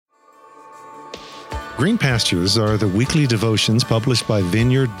Green Pastures are the weekly devotions published by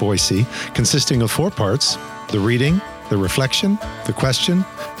Vineyard Boise, consisting of 4 parts: the reading, the reflection, the question,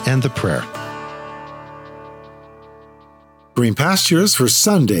 and the prayer. Green Pastures for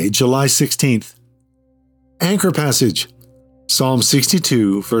Sunday, July 16th. Anchor passage, Psalm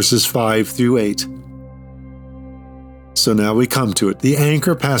 62, verses 5 through 8. So now we come to it, the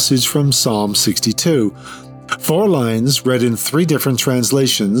anchor passage from Psalm 62. 4 lines read in 3 different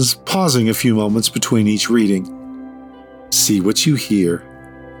translations, pausing a few moments between each reading. See what you hear.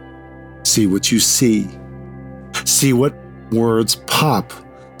 See what you see. See what words pop.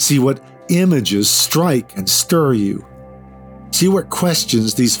 See what images strike and stir you. See what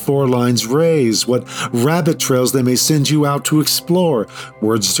questions these 4 lines raise, what rabbit trails they may send you out to explore,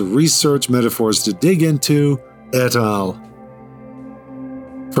 words to research, metaphors to dig into, et al.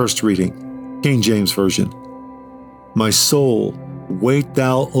 First reading, King James Version. My soul, wait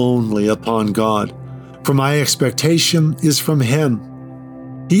thou only upon God, for my expectation is from Him.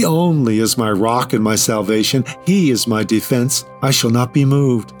 He only is my rock and my salvation. He is my defense. I shall not be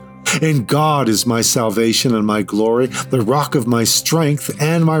moved. And God is my salvation and my glory. The rock of my strength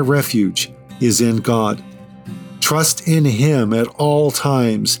and my refuge is in God. Trust in Him at all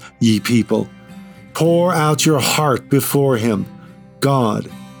times, ye people. Pour out your heart before Him.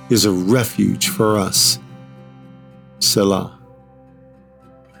 God is a refuge for us. Selah.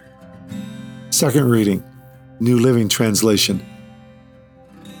 Second reading, New Living Translation.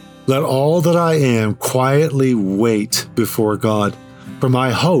 Let all that I am quietly wait before God, for my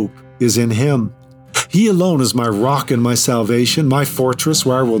hope is in Him. He alone is my rock and my salvation, my fortress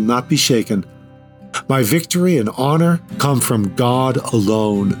where I will not be shaken. My victory and honor come from God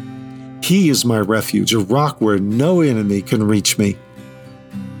alone. He is my refuge, a rock where no enemy can reach me.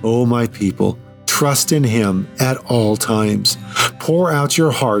 O my people, trust in Him at all times. Pour out your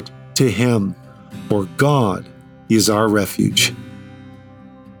heart to Him, for God is our refuge.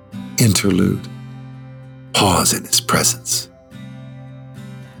 Interlude. Pause in His presence.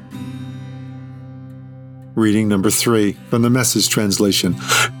 Reading number 3 from the Message translation.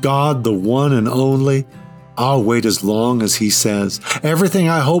 God, the one and only, I'll wait as long as He says. Everything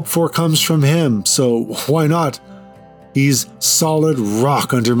I hope for comes from Him, so why not? He's solid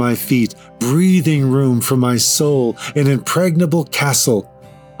rock under my feet, breathing room for my soul, an impregnable castle.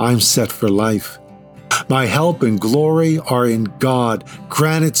 I'm set for life. My help and glory are in God,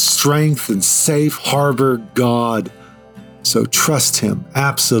 granite strength and safe harbor God. So trust Him,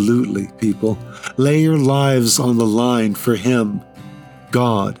 absolutely, people. Lay your lives on the line for Him.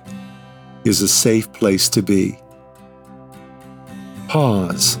 God is a safe place to be.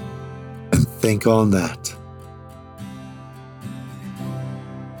 Pause and think on that.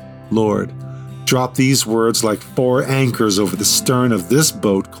 Lord, drop these words like 4 anchors over the stern of this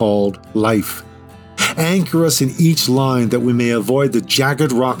boat called life. Anchor us in each line that we may avoid the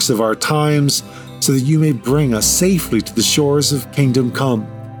jagged rocks of our times, so that you may bring us safely to the shores of kingdom come.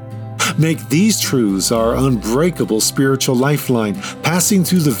 Make these truths our unbreakable spiritual lifeline, passing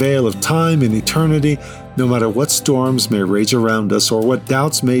through the veil of time and eternity, no matter what storms may rage around us or what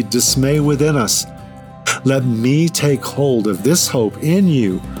doubts may dismay within us. Let me take hold of this hope in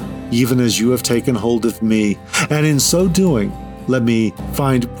you, even as you have taken hold of me, and in so doing, let me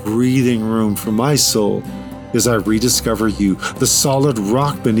find breathing room for my soul as I rediscover you, the solid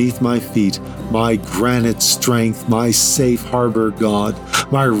rock beneath my feet, my granite strength, my safe harbor God,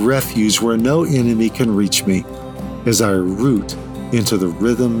 my refuge where no enemy can reach me, as I root into the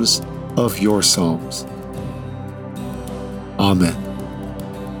rhythms of your psalms. Amen.